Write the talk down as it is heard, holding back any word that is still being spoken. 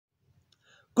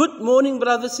Good morning,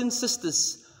 brothers and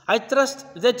sisters. I trust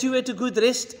that you had a good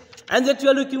rest and that you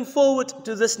are looking forward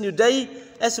to this new day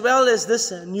as well as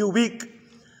this new week.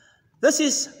 This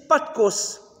is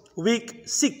Patkos, week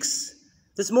 6.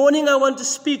 This morning I want to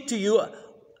speak to you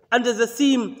under the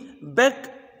theme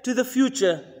Back to the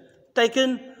Future,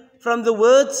 taken from the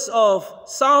words of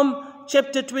Psalm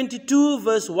chapter 22,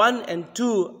 verse 1 and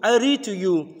 2. I read to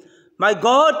you, my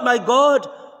God,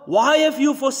 why have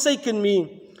you forsaken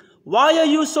me? Why are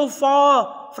you so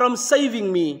far from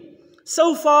saving me,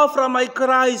 so far from my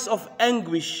cries of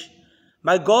anguish?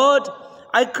 My God,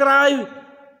 I cry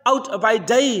out by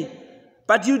day,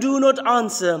 but you do not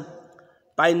answer,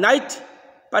 by night,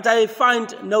 but I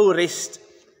find no rest.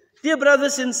 Dear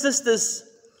brothers and sisters,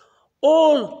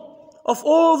 all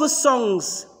the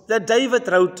songs that David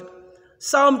wrote,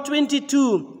 Psalm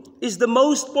 22 is the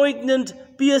most poignant,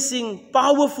 piercing,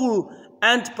 powerful,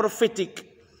 and prophetic.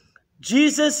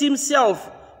 Jesus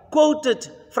himself quoted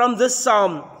from this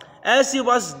psalm as he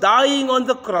was dying on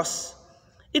the cross.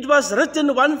 It was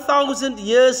written 1,000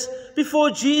 years before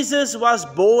Jesus was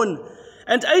born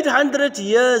and 800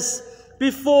 years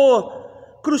before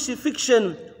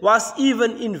crucifixion was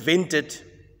even invented.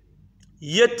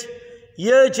 Yet,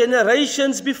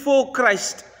 generations before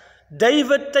Christ,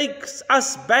 David takes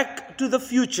us back to the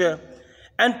future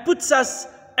and puts us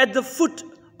at the foot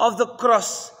of the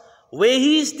cross, where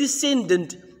his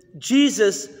descendant,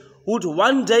 Jesus, would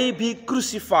one day be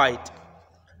crucified.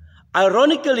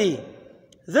 Ironically,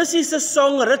 this is a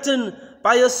song written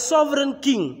by a sovereign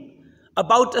king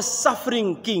about a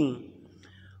suffering king.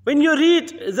 When you read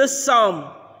this psalm,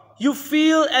 you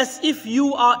feel as if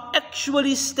you are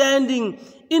actually standing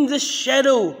in the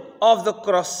shadow of the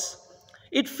cross.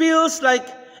 It feels like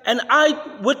an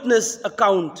eyewitness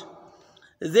account.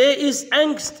 There is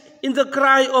angst in the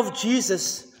cry of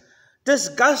Jesus,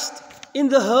 disgust in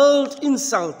the hurled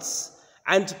insults,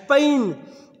 and pain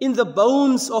in the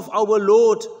bones of our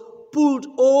Lord pulled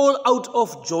all out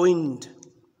of joint.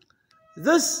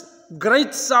 This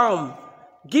great psalm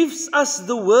gives us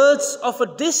the words of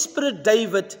a desperate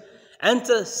David and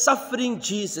a suffering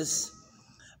Jesus,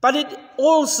 but it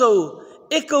also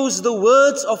echoes the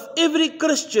words of every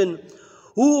Christian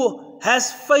who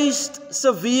has faced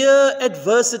severe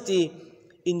adversity.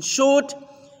 In short,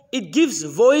 it gives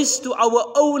voice to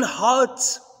our own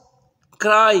heart's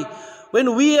cry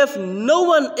when we have no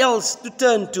one else to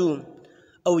turn to.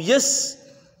 Oh yes,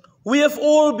 we have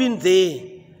all been there,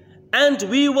 and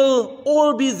we will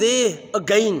all be there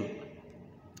again.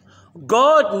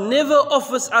 God never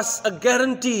offers us a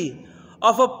guarantee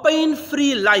of a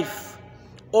pain-free life.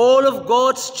 All of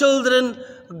God's children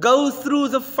go through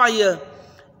the fire,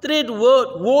 tread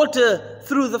water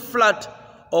through the flood,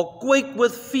 or quake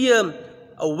with fear,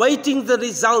 awaiting the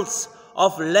results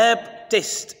of lab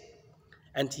test.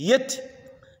 And yet,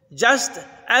 just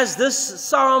as this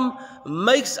psalm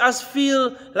makes us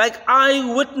feel like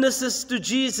eyewitnesses to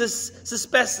Jesus'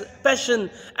 passion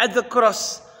at the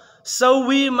cross, so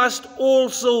we must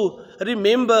also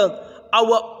remember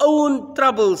our own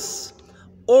troubles.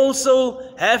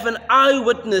 Also have an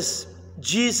eyewitness,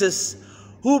 Jesus,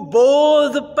 who bore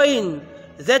the pain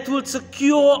that would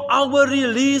secure our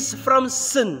release from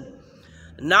sin,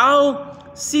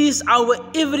 now sees our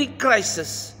every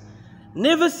crisis.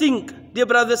 Never think, dear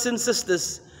brothers and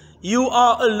sisters, you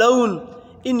are alone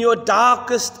in your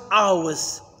darkest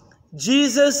hours.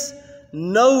 Jesus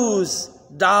knows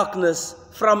darkness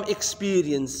from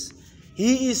experience.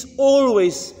 He is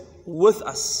always with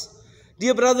us.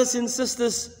 Dear brothers and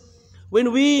sisters,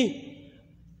 when we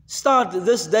start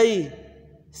this day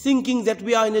thinking that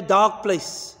we are in a dark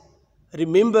place,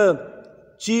 remember,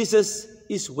 Jesus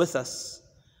is with us.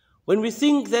 When we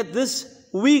think that this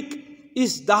week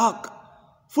is dark,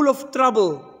 full of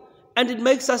trouble, and it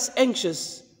makes us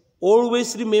anxious,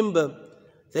 always remember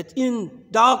that in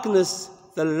darkness,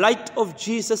 the light of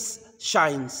Jesus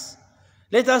shines.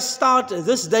 Let us start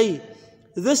this day,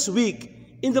 this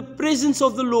week, in the presence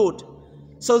of the Lord,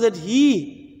 so that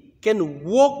He can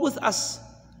walk with us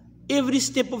every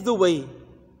step of the way.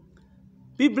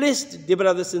 Be blessed, dear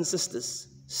brothers and sisters.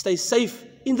 Stay safe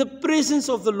in the presence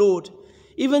of the Lord.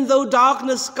 Even though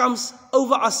darkness comes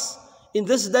over us in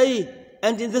this day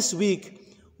and in this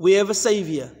week, we have a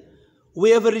Savior,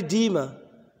 we have a Redeemer,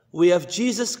 we have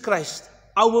Jesus Christ,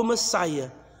 our Messiah,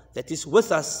 that is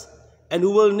with us and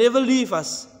who will never leave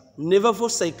us, never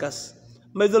forsake us.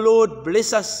 May the Lord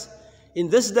bless us in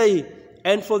this day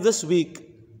and for this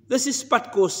week. This is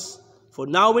Patkos, for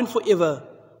now and forever.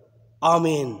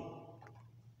 Amen.